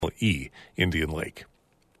E, Indian Lake.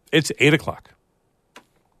 It's 8 o'clock.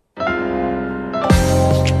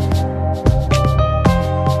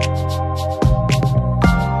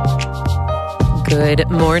 Good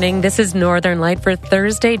morning. This is Northern Light for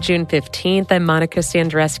Thursday, June 15th. I'm Monica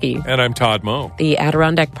Sandreski. And I'm Todd Moe. The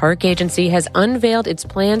Adirondack Park Agency has unveiled its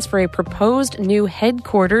plans for a proposed new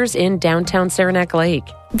headquarters in downtown Saranac Lake.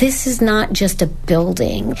 This is not just a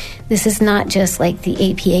building. This is not just like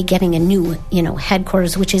the APA getting a new,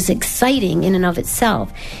 headquarters, which is exciting in and of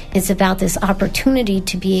itself. It's about this opportunity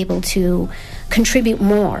to be able to contribute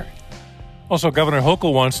more. Also, Governor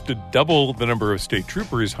Hochul wants to double the number of state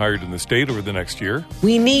troopers hired in the state over the next year.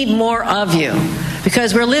 We need more of you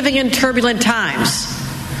because we're living in turbulent times.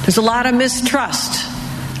 There's a lot of mistrust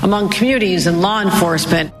among communities and law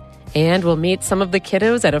enforcement. And we'll meet some of the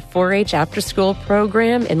kiddos at a 4-H after-school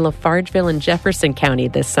program in Lafargeville in Jefferson County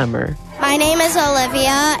this summer. My name is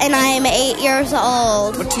Olivia, and I am 8 years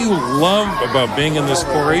old. What do you love about being in this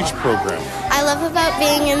 4-H program? I love about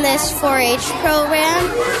being in this 4-H program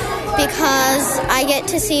because I get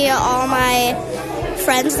to see all my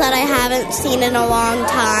friends that I haven't seen in a long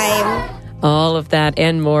time. All of that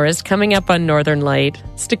and more is coming up on Northern Light.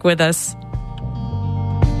 Stick with us.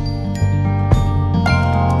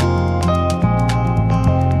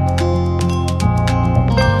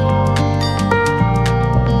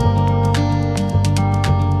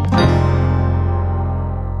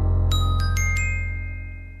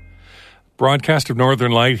 Broadcast of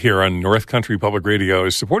Northern Light here on North Country Public Radio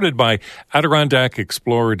is supported by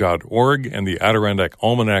AdirondackExplorer.org and the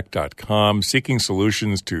AdirondackAlmanac.com, seeking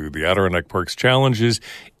solutions to the Adirondack Park's challenges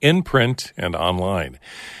in print and online.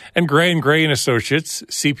 And Gray & Associates,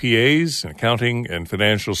 CPAs, an accounting and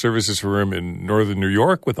financial services firm in northern New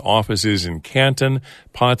York with offices in Canton,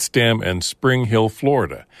 Potsdam, and Spring Hill,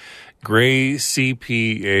 Florida.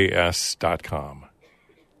 GrayCPAS.com.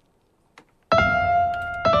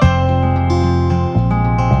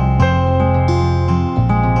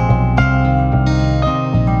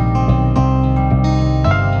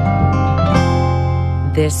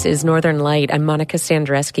 This is Northern Light. I'm Monica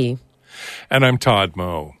Sandreski. And I'm Todd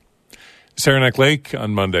Moe. Saranac Lake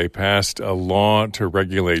on Monday passed a law to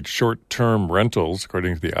regulate short-term rentals.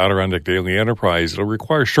 According to the Adirondack Daily Enterprise, it'll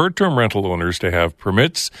require short-term rental owners to have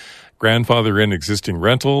permits, grandfather in existing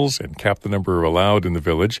rentals, and cap the number allowed in the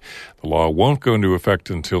village. The law won't go into effect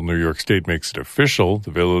until New York State makes it official.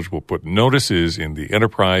 The village will put notices in the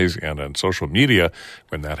Enterprise and on social media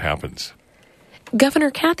when that happens.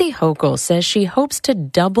 Governor Kathy Hochul says she hopes to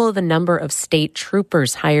double the number of state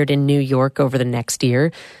troopers hired in New York over the next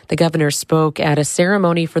year. The governor spoke at a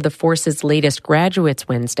ceremony for the force's latest graduates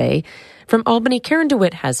Wednesday. From Albany, Karen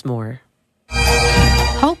DeWitt has more.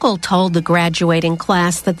 Hochul told the graduating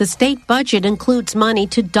class that the state budget includes money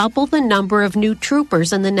to double the number of new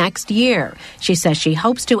troopers in the next year. She says she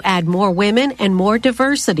hopes to add more women and more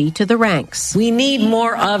diversity to the ranks. We need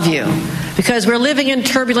more of you because we're living in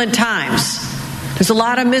turbulent times. There's a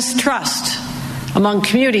lot of mistrust among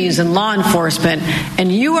communities and law enforcement,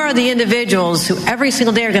 and you are the individuals who every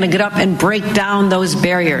single day are going to get up and break down those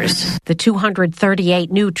barriers. The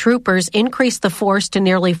 238 new troopers increased the force to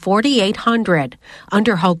nearly 4,800.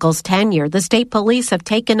 Under Hochul's tenure, the state police have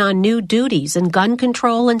taken on new duties in gun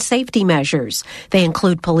control and safety measures. They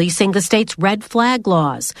include policing the state's red flag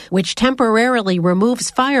laws, which temporarily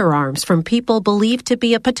removes firearms from people believed to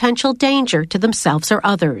be a potential danger to themselves or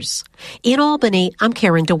others. In Albany, I'm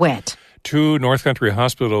Karen DeWitt. 2 North Country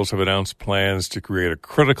hospitals have announced plans to create a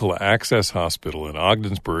critical access hospital in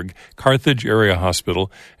Ogdensburg. Carthage Area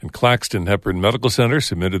Hospital and Claxton Hepburn Medical Center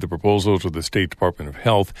submitted the proposal to the State Department of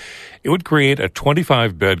Health. It would create a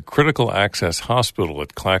 25-bed critical access hospital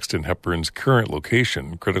at Claxton Hepburn's current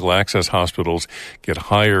location. Critical access hospitals get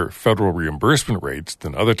higher federal reimbursement rates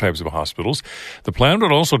than other types of hospitals. The plan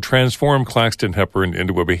would also transform Claxton Hepburn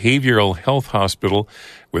into a behavioral health hospital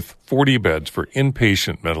with 40 beds for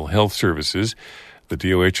inpatient mental health services. The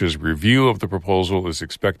DOH's review of the proposal is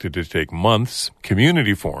expected to take months.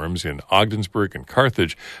 Community forums in Ogdensburg and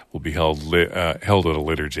Carthage will be held at a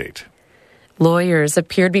later date. Lawyers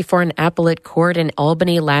appeared before an appellate court in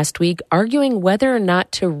Albany last week arguing whether or not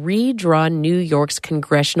to redraw New York's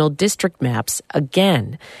congressional district maps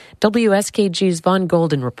again. WSKG's Vaughn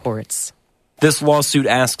Golden reports. This lawsuit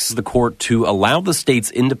asks the court to allow the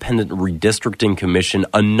state's Independent Redistricting Commission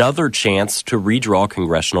another chance to redraw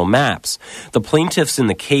congressional maps. The plaintiffs in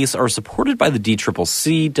the case are supported by the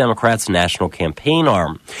DCCC, Democrats' national campaign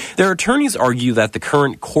arm. Their attorneys argue that the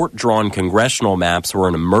current court-drawn congressional maps were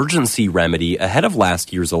an emergency remedy ahead of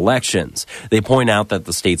last year's elections. They point out that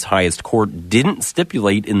the state's highest court didn't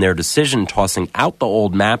stipulate in their decision tossing out the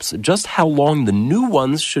old maps just how long the new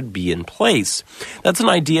ones should be in place. That's an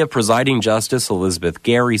idea presiding Justice Elizabeth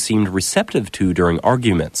Gary seemed receptive to during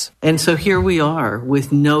arguments. And so here we are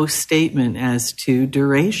with no statement as to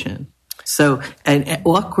duration. So, and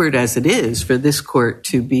awkward as it is for this court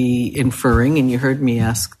to be inferring, and you heard me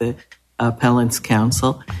ask the appellant's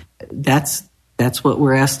counsel, that's what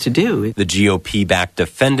we're asked to do. The GOP-backed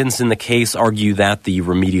defendants in the case argue that the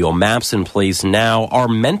remedial maps in place now are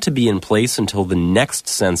meant to be in place until the next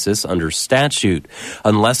census under statute.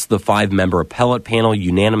 Unless the 5-member appellate panel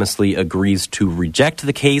unanimously agrees to reject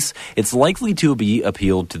the case, it's likely to be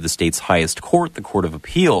appealed to the state's highest court, the Court of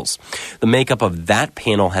Appeals. The makeup of that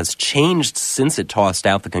panel has changed since it tossed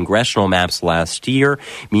out the congressional maps last year,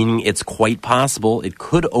 meaning it's quite possible it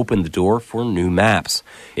could open the door for new maps.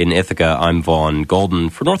 In Ithaca, I'm Vaughn Golden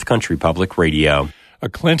for North Country Public Radio. A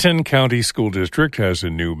Clinton County school district has a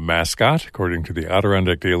new mascot. According to the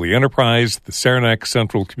Adirondack Daily Enterprise, the Saranac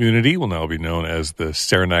Central community will now be known as the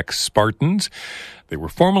Saranac Spartans. They were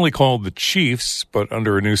formerly called the Chiefs, but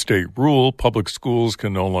under a new state rule, public schools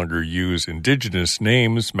can no longer use indigenous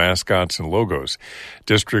names, mascots, and logos.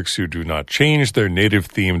 Districts who do not change their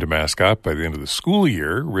native-themed mascot by the end of the school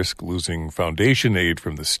year risk losing foundation aid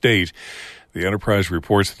from the state. The Enterprise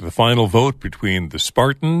reports that the final vote between the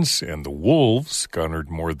Spartans and the Wolves garnered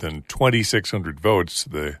more than 2,600 votes.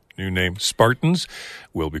 The new name Spartans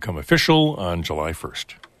will become official on July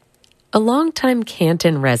 1st. A longtime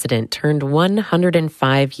Canton resident turned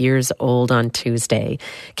 105 years old on Tuesday.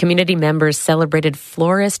 Community members celebrated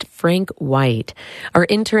florist Frank White. Our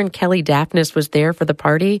intern Kelly Daphnis was there for the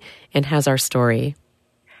party and has our story.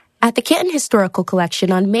 At the Canton Historical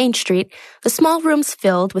Collection on Main Street, the small room's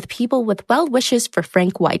filled with people with well wishes for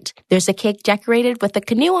Frank White. There's a cake decorated with a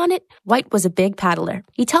canoe on it. White was a big paddler.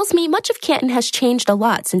 He tells me much of Canton has changed a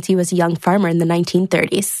lot since he was a young farmer in the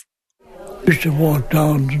 1930s. I used to walk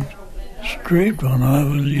down the street when I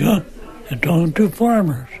was young and talk to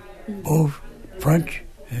farmers, both French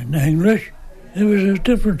and English. It was a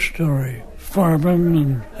different story.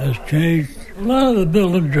 Farming has changed. A lot of the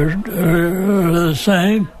buildings are the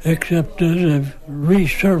same, except that they've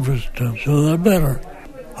resurfaced them, so they're better.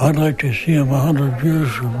 I'd like to see them 100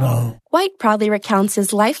 years from now. White proudly recounts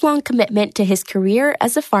his lifelong commitment to his career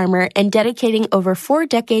as a farmer and dedicating over 4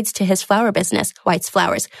 decades to his flower business, White's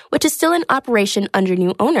Flowers, which is still in operation under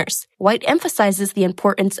new owners. White emphasizes the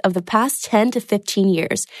importance of the past 10 to 15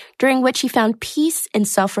 years, during which he found peace and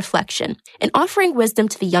self-reflection. In offering wisdom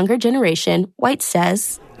to the younger generation, White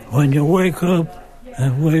says, when you wake up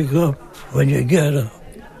and wake up when you get up.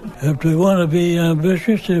 If they want to be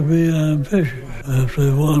ambitious, they be ambitious. If they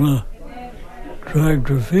want to drag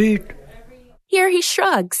their feet. Here he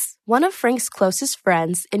shrugs. One of Frank's closest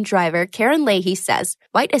friends and driver, Karen Leahy, says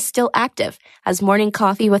White is still active, has morning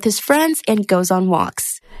coffee with his friends, and goes on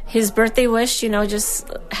walks. His birthday wish, just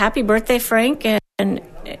happy birthday, Frank, and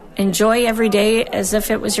enjoy every day as if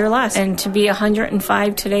it was your last. And to be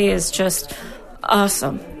 105 today is just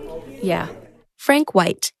awesome. Yeah. Frank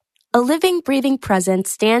White, a living, breathing presence,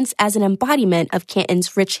 stands as an embodiment of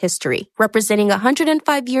Canton's rich history, representing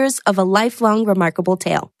 105 years of a lifelong remarkable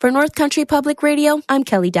tale. For North Country Public Radio, I'm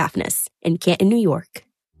Kelly Daphnis in Canton, New York.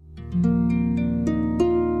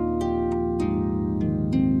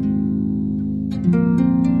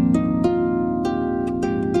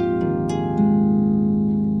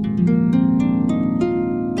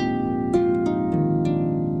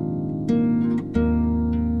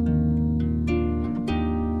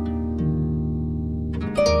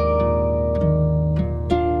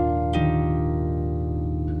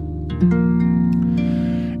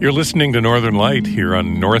 You're listening to Northern Light here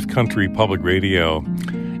on North Country Public Radio.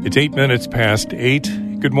 It's 8 minutes past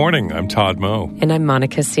 8. Good morning. I'm Todd Moe. And I'm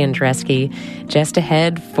Monica Sandreski. Just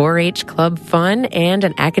ahead, 4-H Club fun and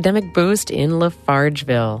an academic boost in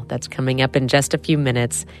Lafargeville. That's coming up in just a few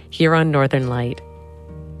minutes here on Northern Light.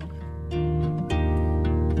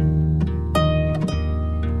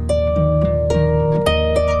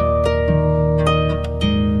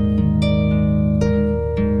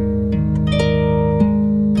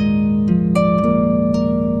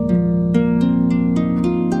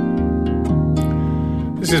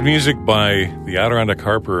 This is music by the Adirondack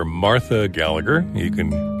harper Martha Gallagher. You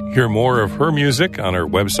can Hear more of her music on our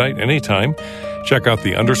website anytime. Check out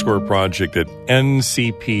the Underscore Project at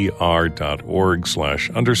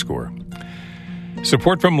ncpr.org/underscore.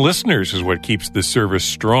 Support from listeners is what keeps this service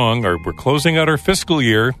strong. We're closing out our fiscal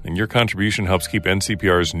year, and your contribution helps keep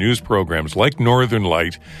NCPR's news programs like Northern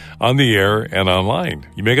Light on the air and online.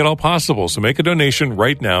 You make it all possible, so make a donation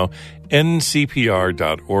right now,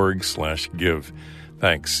 ncpr.org/give.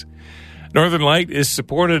 Thanks. Northern Light is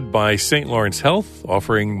supported by St. Lawrence Health,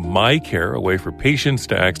 offering MyCare, a way for patients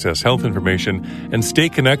to access health information and stay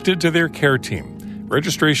connected to their care team.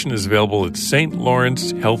 Registration is available at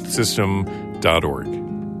stlawrencehealthsystem.org.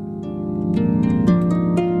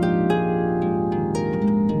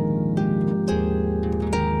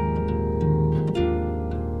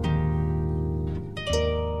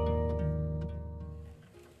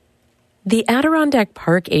 The Adirondack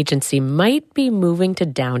Park Agency might be moving to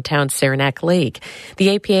downtown Saranac Lake.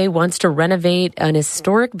 The APA wants to renovate an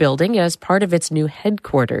historic building as part of its new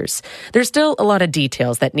headquarters. There's still a lot of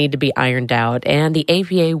details that need to be ironed out, and the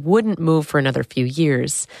APA wouldn't move for another few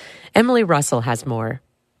years. Emily Russell has more.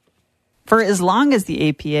 For as long as the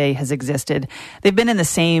APA has existed, they've been in the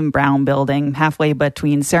same brown building halfway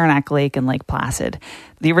between Saranac Lake and Lake Placid.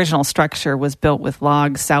 The original structure was built with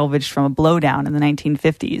logs salvaged from a blowdown in the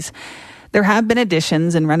 1950s. There have been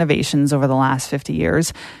additions and renovations over the last 50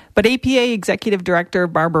 years, but APA Executive Director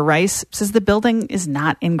Barbara Rice says the building is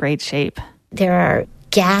not in great shape. There are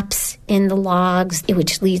gaps in the logs,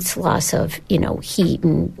 which leads to loss of, heat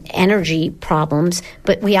and energy problems.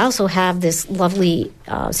 But we also have this lovely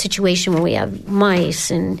situation where we have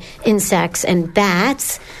mice and insects and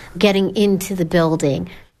bats getting into the building.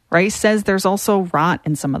 Rice says there's also rot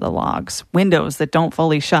in some of the logs, windows that don't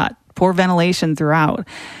fully shut, poor ventilation throughout.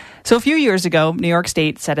 So a few years ago, New York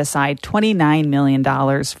State set aside $29 million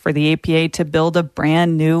for the APA to build a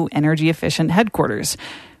brand new energy-efficient headquarters.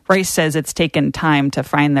 Rice says it's taken time to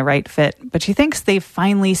find the right fit, but she thinks they've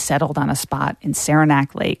finally settled on a spot in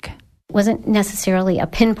Saranac Lake. It wasn't necessarily a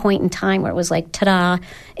pinpoint in time where it was like, ta-da.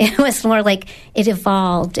 It was more like it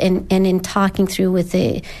evolved. And in talking through with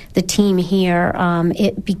the team here,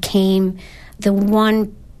 it became the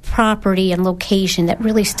one property and location that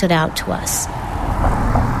really stood out to us.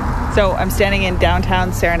 So I'm standing in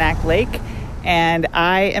downtown Saranac Lake, and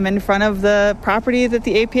I am in front of the property that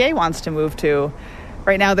the APA wants to move to.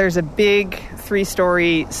 Right now there's a big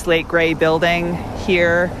 3-story slate gray building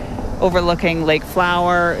here overlooking Lake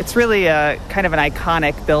Flower. It's really a kind of an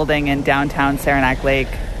iconic building in downtown Saranac Lake.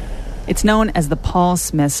 It's known as the Paul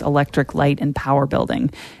Smith's Electric Light and Power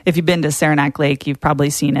Building. If you've been to Saranac Lake, you've probably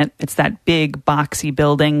seen it. It's that big boxy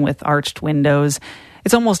building with arched windows.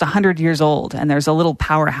 It's almost 100 years old, and there's a little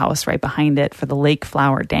powerhouse right behind it for the Lake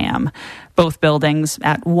Flower Dam. Both buildings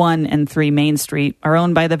at 1 and 3 Main Street are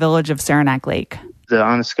owned by the village of Saranac Lake. The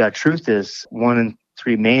honest God truth is 1 and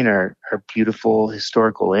 3 Main are beautiful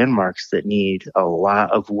historical landmarks that need a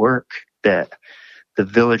lot of work that the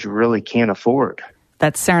village really can't afford.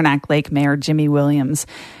 That's Saranac Lake Mayor Jimmy Williams.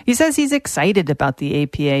 He says he's excited about the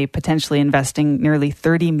APA potentially investing nearly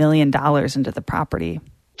 $30 million into the property.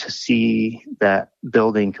 To see that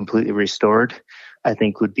building completely restored, I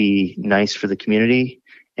think would be nice for the community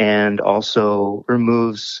and also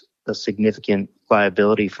removes a significant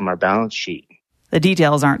liability from our balance sheet. The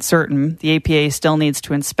details aren't certain. The APA still needs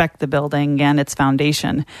to inspect the building and its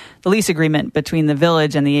foundation. The lease agreement between the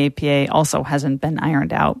village and the APA also hasn't been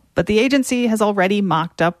ironed out, but the agency has already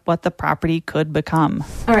mocked up what the property could become.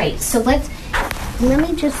 All right, so let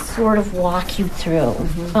me just sort of walk you through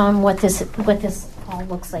what this all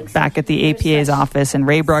looks like. Back at the APA's office in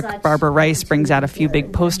Raybrook, Barbara Rice brings out a few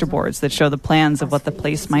big poster boards that show the plans of what the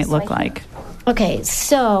place might look like. Okay,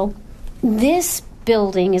 so this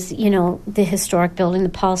building is, the historic building, the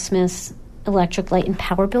Paul Smith's Electric Light and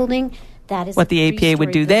Power Building. That is what the APA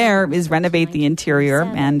would do there is renovate the interior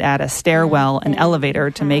and add a stairwell and elevator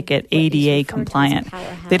to make it ADA compliant.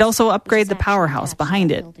 They'd also upgrade the powerhouse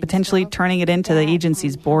behind it, potentially turning it into the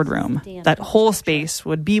agency's boardroom. That whole space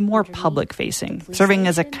would be more public-facing, serving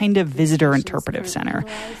as a kind of visitor interpretive center.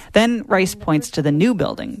 Then Rice points to the new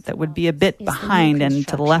building that would be a bit behind and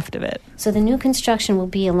to the left of it. So the new construction will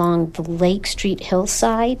be along the Lake Street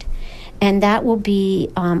hillside, and that will be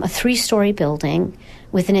a 3-story building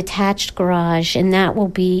with an attached garage, and that will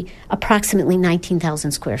be approximately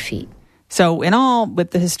 19,000 square feet. So in all,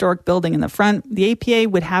 with the historic building in the front, the APA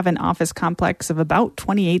would have an office complex of about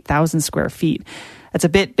 28,000 square feet. That's a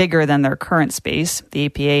bit bigger than their current space. The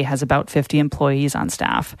APA has about 50 employees on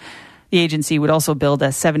staff. The agency would also build a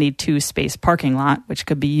 72-space parking lot, which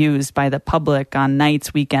could be used by the public on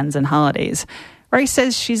nights, weekends, and holidays. Rice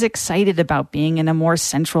says she's excited about being in a more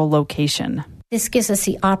central location. This gives us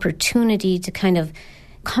the opportunity to kind of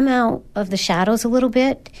come out of the shadows a little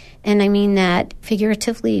bit. And I mean that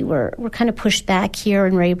figuratively. We're kind of pushed back here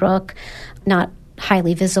in Raybrook, not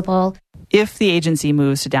highly visible. If the agency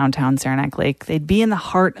moves to downtown Saranac Lake, they'd be in the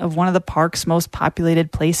heart of one of the park's most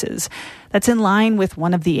populated places. That's in line with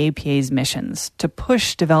one of the APA's missions, to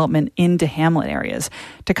push development into hamlet areas,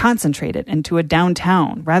 to concentrate it into a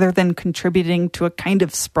downtown, rather than contributing to a kind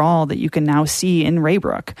of sprawl that you can now see in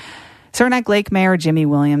Raybrook. Saranac Lake Mayor Jimmy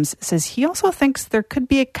Williams says he also thinks there could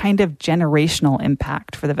be a kind of generational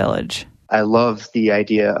impact for the village. I love the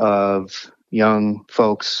idea of young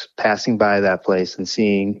folks passing by that place and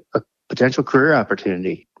seeing a potential career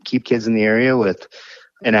opportunity. Keep kids in the area with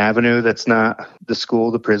an avenue that's not the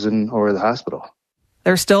school, the prison, or the hospital.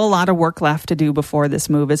 There's still a lot of work left to do before this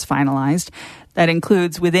move is finalized. That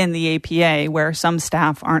includes within the APA, where some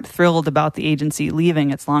staff aren't thrilled about the agency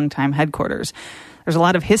leaving its longtime headquarters. There's a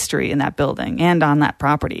lot of history in that building and on that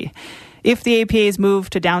property. If the APA's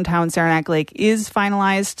move to downtown Saranac Lake is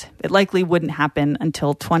finalized, it likely wouldn't happen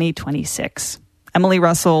until 2026. Emily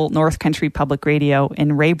Russell, North Country Public Radio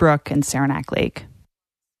in Raybrook and Saranac Lake.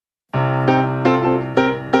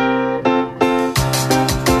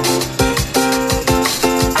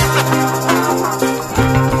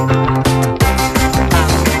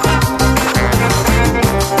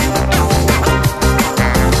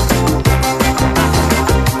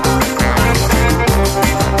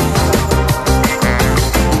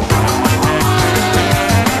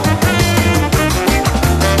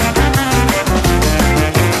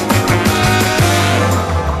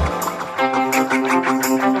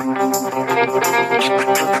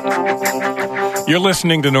 You're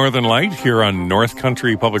listening to Northern Light here on North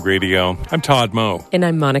Country Public Radio. I'm Todd Moe. And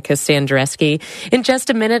I'm Monica Sandreski. In just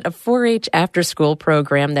a minute, a 4-H after-school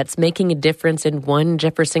program that's making a difference in one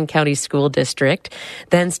Jefferson County school district.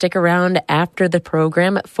 Then stick around after the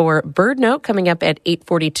program for Bird Note coming up at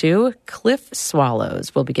 8:42. Cliff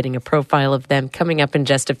Swallows. We'll be getting a profile of them coming up in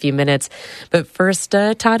just a few minutes. But first,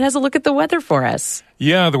 Todd has a look at the weather for us.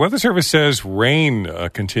 Yeah, the Weather Service says rain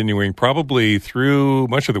continuing probably through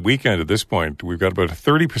much of the weekend at this point. We've got about a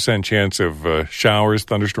 30% chance of showers,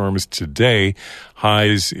 thunderstorms today.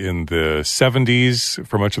 Highs in the 70s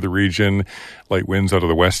for much of the region. Light winds out of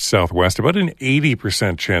the west-southwest. About an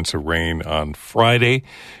 80% chance of rain on Friday,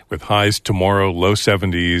 with highs tomorrow, low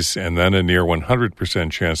 70s, and then a near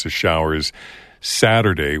 100% chance of showers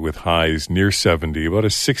Saturday with highs near 70, about a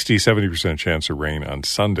 60-70% chance of rain on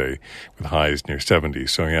Sunday with highs near 70.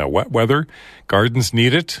 So, yeah, wet weather. Gardens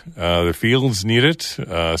need it. The fields need it.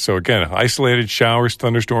 So, again, isolated showers,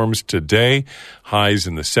 thunderstorms today. Highs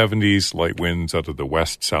in the 70s, light winds out of the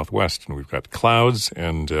west-southwest. And we've got clouds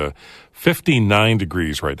and 59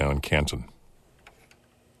 degrees right now in Canton.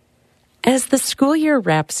 As the school year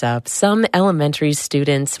wraps up, some elementary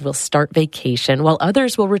students will start vacation while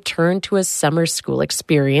others will return to a summer school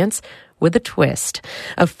experience with a twist.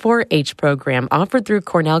 A 4-H program offered through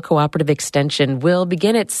Cornell Cooperative Extension will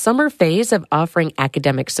begin its summer phase of offering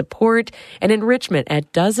academic support and enrichment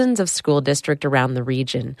at dozens of school districts around the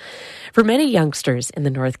region. For many youngsters in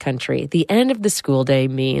the North Country, the end of the school day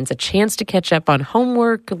means a chance to catch up on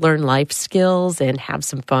homework, learn life skills, and have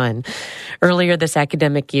some fun. Earlier this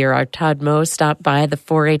academic year, our Todd Moe stopped by the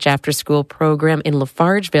 4-H after-school program in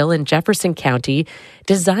Lafargeville in Jefferson County,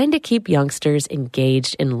 designed to keep youngsters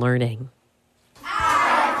engaged in learning.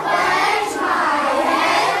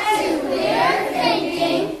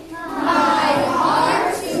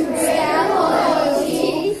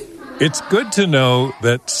 It's good to know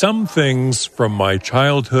that some things from my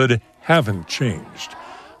childhood haven't changed,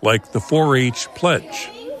 like the 4-H pledge.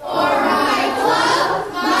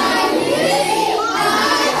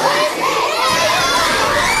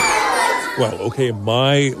 Well, okay,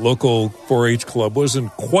 my local 4-H club wasn't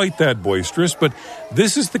quite that boisterous, but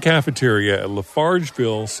this is the cafeteria at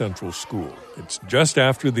Lafargeville Central School. It's just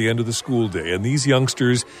after the end of the school day, and these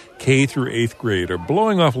youngsters, K through 8th grade, are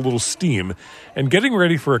blowing off a little steam and getting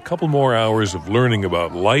ready for a couple more hours of learning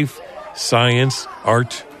about life, science,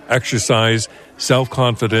 art, exercise,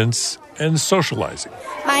 self-confidence, and socializing.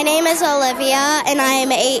 My name is Olivia, and I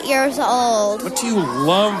am 8 years old. What do you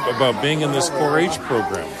love about being in this 4-H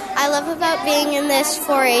program? I love about being in this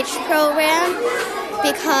 4-H program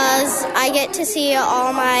because I get to see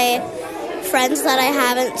all my friends that I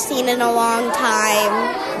haven't seen in a long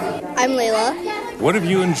time. I'm Layla. What have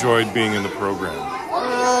you enjoyed being in the program?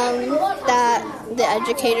 That the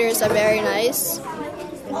educators are very nice.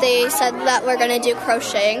 They said that we're going to do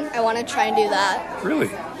crocheting. I want to try and do that. Really?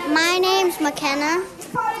 My name's McKenna.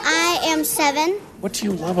 I am 7. What do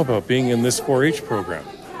you love about being in this 4-H program?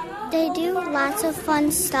 They do lots of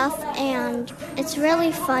fun stuff, and it's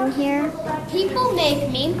really fun here. People make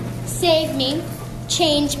me, save me,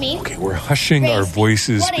 change me. Okay, we're hushing our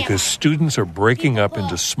voices because students are breaking up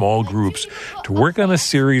into small groups to work on a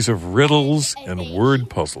series of riddles and word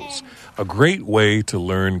puzzles, a great way to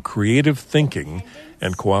learn creative thinking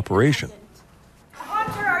and cooperation.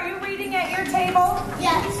 Hunter, are you reading at your table?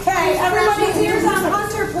 Yes. Okay, everybody's ears on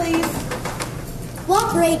Hunter, please.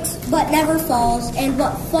 What breaks but never falls, and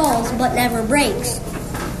what falls but never breaks?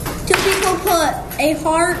 2 people put a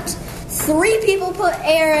heart, 3 people put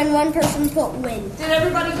air, and 1 person put wind. Did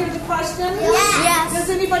everybody hear the question? Yes. Does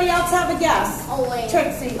anybody else have a guess? Oh, wait.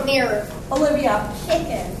 Trixie. Mirror. Olivia.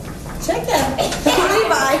 Chicken. Chicken.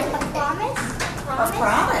 Levi. A promise? A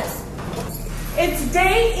promise. It's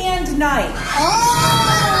day and night.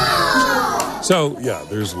 Oh! So, yeah,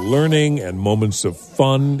 there's learning and moments of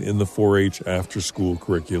fun in the 4-H after-school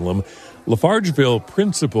curriculum. Lafargeville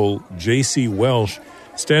principal J.C. Welsh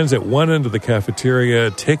stands at one end of the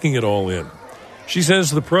cafeteria, taking it all in. She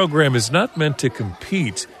says the program is not meant to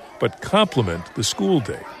compete, but complement the school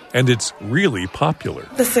day. And it's really popular.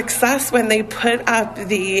 The success when they put up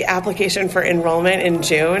the application for enrollment in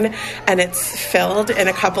June and it's filled in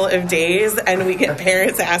a couple of days and we get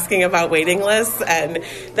parents asking about waiting lists, and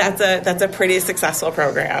that's a pretty successful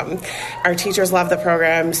program. Our teachers love the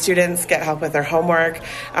program. Students get help with their homework.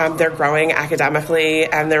 They're growing academically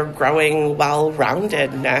and they're growing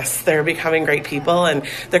well-roundedness. They're becoming great people and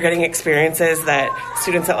they're getting experiences that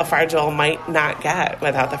students at Lafargeville might not get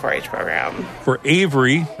without the 4-H program. For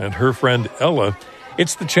Avery and her friend Ella,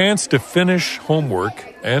 it's the chance to finish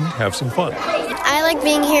homework and have some fun. I like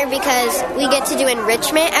being here because we get to do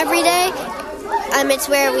enrichment every day. It's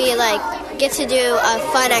where we get to do a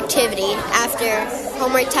fun activity after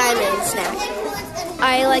homework time and snack.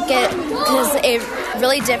 I like it because it's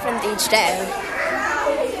really different each day.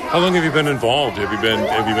 How long have you been involved? Have you been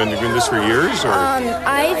doing this for years? Or?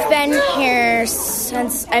 I've been here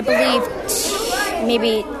since, I believe,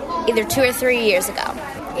 maybe either 2 or 3 years ago.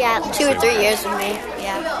 Yeah, 2 or 3 years with me.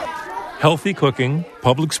 Yeah. Healthy cooking,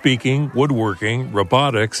 public speaking, woodworking,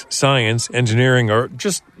 robotics, science, engineering are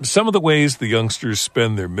just some of the ways the youngsters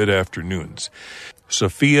spend their mid-afternoons.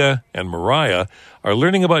 Sophia and Mariah are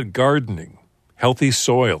learning about gardening, healthy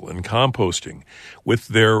soil, and composting with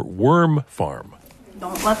their worm farm.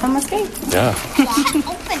 Don't let them escape. Yeah.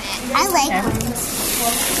 Open it. I like worms.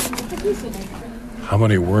 How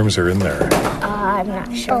many worms are in there? I'm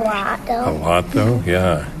not sure. A lot, though. A lot, though?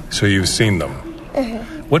 Yeah. So you've seen them.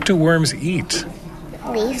 Mm-hmm. What do worms eat?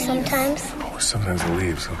 Leaves sometimes. Oh, sometimes the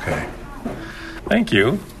leaves. Okay. Thank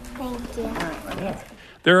you. Thank you.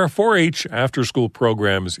 There are 4-H after-school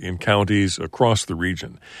programs in counties across the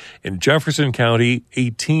region. In Jefferson County,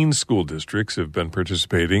 18 school districts have been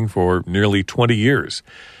participating for nearly 20 years.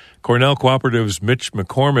 Cornell Cooperative's Mitch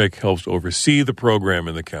McCormick helps oversee the program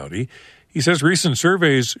in the county. He says recent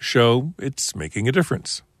surveys show it's making a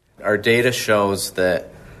difference. Our data shows that,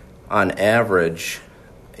 on average,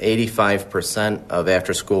 85% of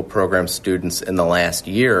after-school program students in the last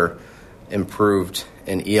year improved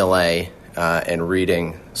in ELA and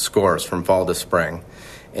reading scores from fall to spring,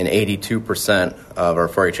 and 82% of our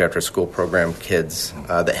 4-H after-school program kids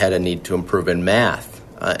that had a need to improve in math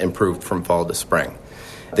improved from fall to spring.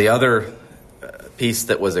 The other piece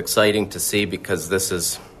that was exciting to see, because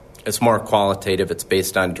it's more qualitative, it's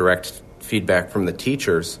based on direct feedback from the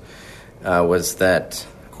teachers, was that,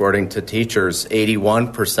 according to teachers,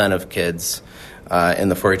 81% of kids in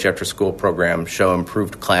the 4-H after-school program show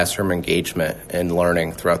improved classroom engagement and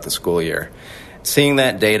learning throughout the school year. Seeing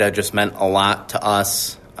that data just meant a lot to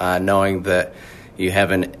us, knowing that you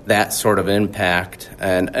have that sort of impact.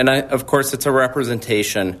 And of course, it's a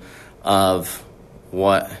representation of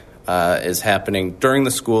what is happening during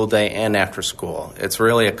the school day and after school. It's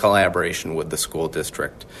really a collaboration with the school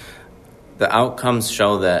district. The outcomes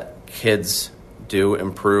show that kids do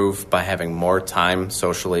improve by having more time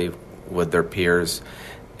socially with their peers,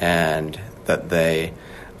 and that they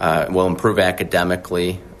will improve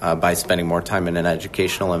academically by spending more time in an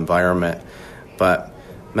educational environment. But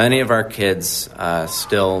many of our kids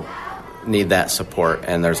still need that support,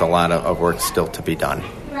 and there's a lot of work still to be done.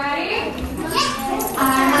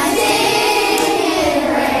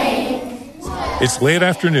 It's late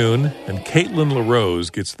afternoon, and Caitlin LaRose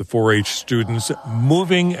gets the 4-H students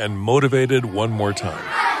moving and motivated one more time.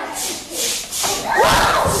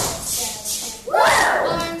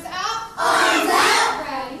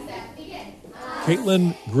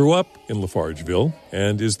 Caitlin grew up in Lafargeville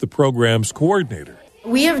and is the program's coordinator.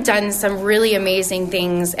 We have done some really amazing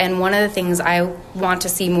things, and one of the things I want to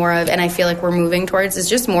see more of, and I feel like we're moving towards, is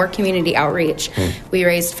just more community outreach. We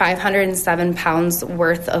raised 507 pounds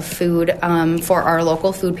worth of food for our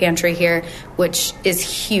local food pantry here, which is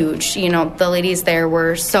huge. You know, the ladies there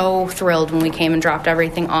were so thrilled when we came and dropped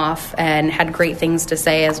everything off and had great things to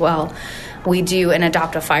say as well. We do an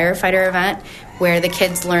Adopt a Firefighter event where the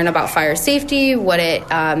kids learn about fire safety, what it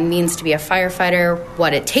means to be a firefighter,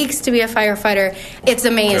 what it takes to be a firefighter. It's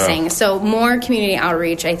amazing. Yeah. So more community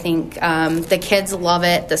outreach, I think. The kids love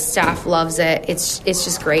it. The staff loves it. It's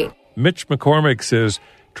just great. Mitch McCormick says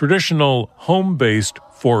traditional home-based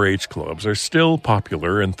 4-H clubs are still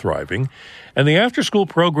popular and thriving, and the after-school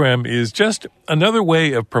program is just another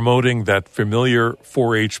way of promoting that familiar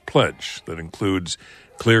 4-H pledge that includes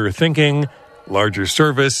clearer thinking, larger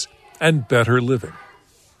service, and better living.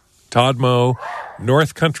 Todd Moe,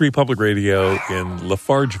 North Country Public Radio in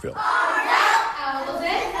Lafargeville. Elbows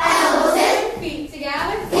in, feet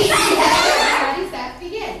together, ready, set,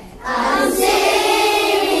 begin. I'm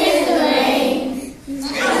singing in the rain.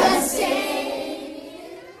 I'm singing.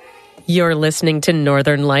 You're listening to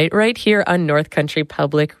Northern Light right here on North Country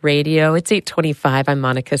Public Radio. It's 8:25. I'm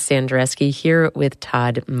Monica Sandreski here with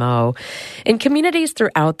Todd Moe. And communities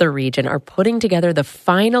throughout the region are putting together the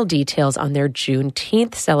final details on their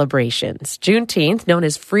Juneteenth celebrations. Juneteenth, known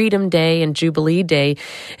as Freedom Day and Jubilee Day,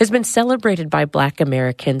 has been celebrated by Black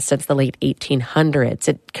Americans since the late 1800s.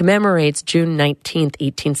 It commemorates June 19th,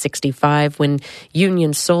 1865, when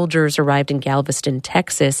Union soldiers arrived in Galveston,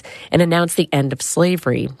 Texas, and announced the end of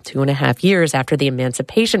slavery, 2.5 years after the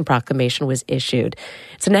Emancipation Proclamation was issued.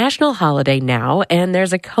 It's a national holiday now, and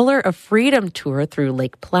there's a Color of Freedom tour through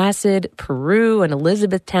Lake Placid, Peru, and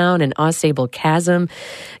Elizabethtown and Ausable Chasm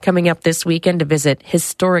coming up this weekend to visit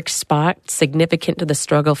historic spots significant to the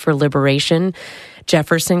struggle for liberation.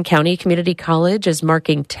 Jefferson County Community College is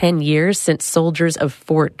marking 10 years since soldiers of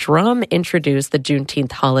Fort Drum introduced the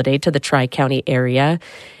Juneteenth holiday to the Tri-County area.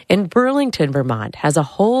 And Burlington, Vermont has a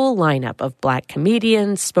whole lineup of Black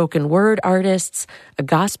comedians, spoken word artists, a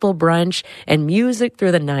gospel brunch, and music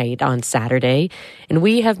through the night on Saturday. And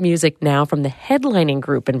we have music now from the headlining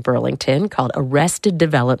group in Burlington called Arrested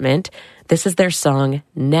Development. This is their song,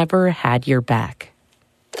 Never Had Your Back.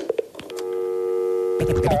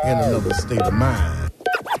 In another state of mind.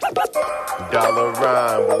 Dollar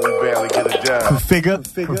rhyme, but we barely get a dime. Figure.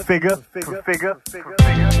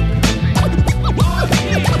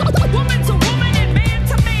 Woman to woman and man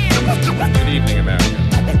to man. Good evening, America.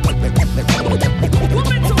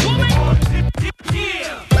 Woman to woman.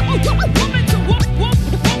 Yeah.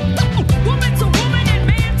 Woman to woman and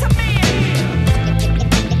man to man.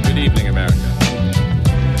 Good evening, America.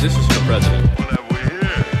 This is your president.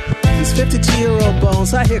 These 52-year-old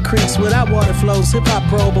bones, I hear creeks without water flows. Hip-hop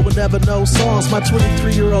pro, but would never know songs. My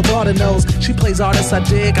 23-year-old daughter knows. She plays artists I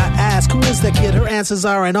dig. I ask, who is that kid? Her answers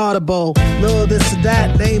are inaudible. Little this or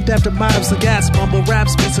that, named after Miles and Gas. Mumble rap,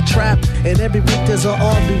 spits a trap. And every week there's an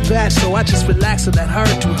all-new batch. So I just relax and let her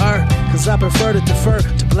do her. Cause I prefer to defer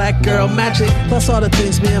to black girl magic. Plus all the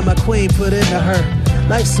things me and my queen put into her.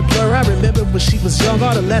 Life's a blur, I remember when she was young,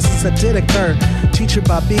 all the lessons that did occur. Teach her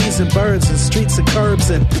about bees and birds and streets and curbs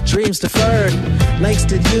and dreams deferred.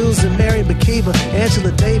 Langston Hughes and Mary McKeever,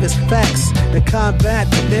 Angela Davis, facts that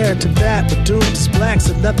combat the narrative that we're doomed as blacks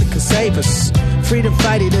and nothing can save us. Freedom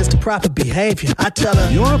fighting is the proper behavior. I tell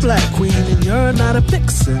her, you're a black queen and you're not a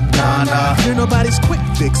vixen. Nah. You're nobody's quick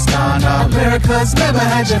fix. Nah. America's never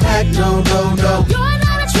had your back. No. You're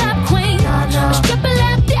not a trap queen. A stripper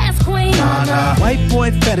lap dance queen. White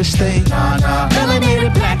boy fetish thing.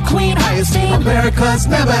 Melanated black queen, highest thing. America's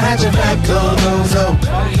never had your back. No.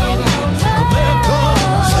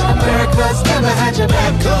 America's never had your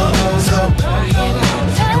back.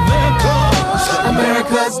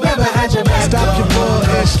 America's never had your back. Stop your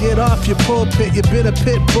bull-ish, get off your pulpit. You've been a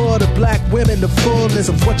pit bull to black women, the fullness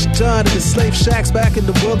of what you done in the slave shacks back in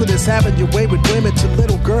the wilderness, having your way with women to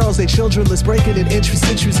little girls, they childrenless, breaking in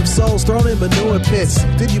centuries of souls thrown in manure pits.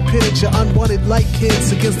 Then you pitted your unwanted light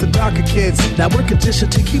kids against the darker kids. Now we're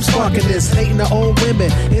conditioned to keep sparking this, hating the old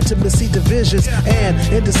women, intimacy divisions and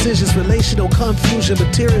indecisions, relational confusion,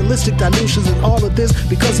 materialistic dilutions, and all of this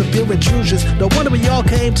because of your intrusions. No wonder we all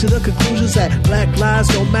came to the conclusions that black lives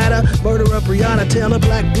don't matter. Murder of Breonna Taylor,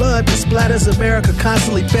 black blood that splatters America,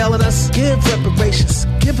 constantly failing us. Give reparations,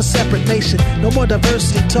 give a separate nation. No more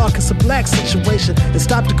diversity talk, it's a black situation. And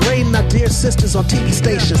stop degrading our dear sisters on TV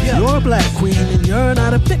stations. You're a black queen and you're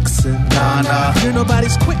not a vixen. Nah. You're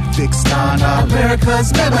nobody's quick fix. Nah.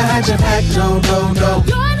 America's never had your back. No.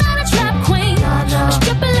 You're not a trap queen. A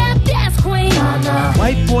stripper lap dance queen.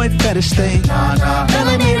 White boy fetish thing.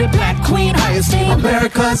 Melanated black queen, highest thing.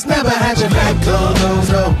 America's never had your back, no, no,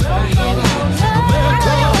 no.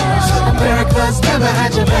 America's never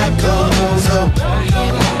had your back, no, no, no.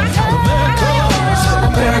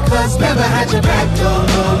 America's never had your back, no,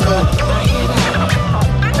 no, no.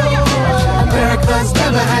 America's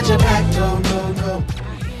never had your back, no, no, no.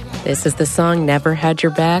 This is the song Never Had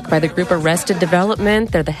Your Back by the group Arrested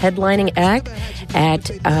Development. They're the headlining act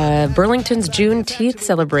at Burlington's Juneteenth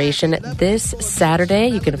celebration this Saturday.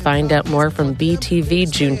 You can find out more from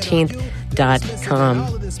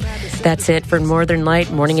btvjuneteenth.com. That's it for Northern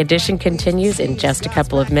Light. Morning Edition continues in just a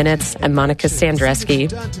couple of minutes. I'm Monica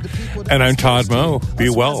Sandreski. And I'm Todd Moe.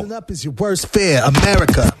 Be well. Up is your worst fear,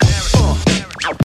 America.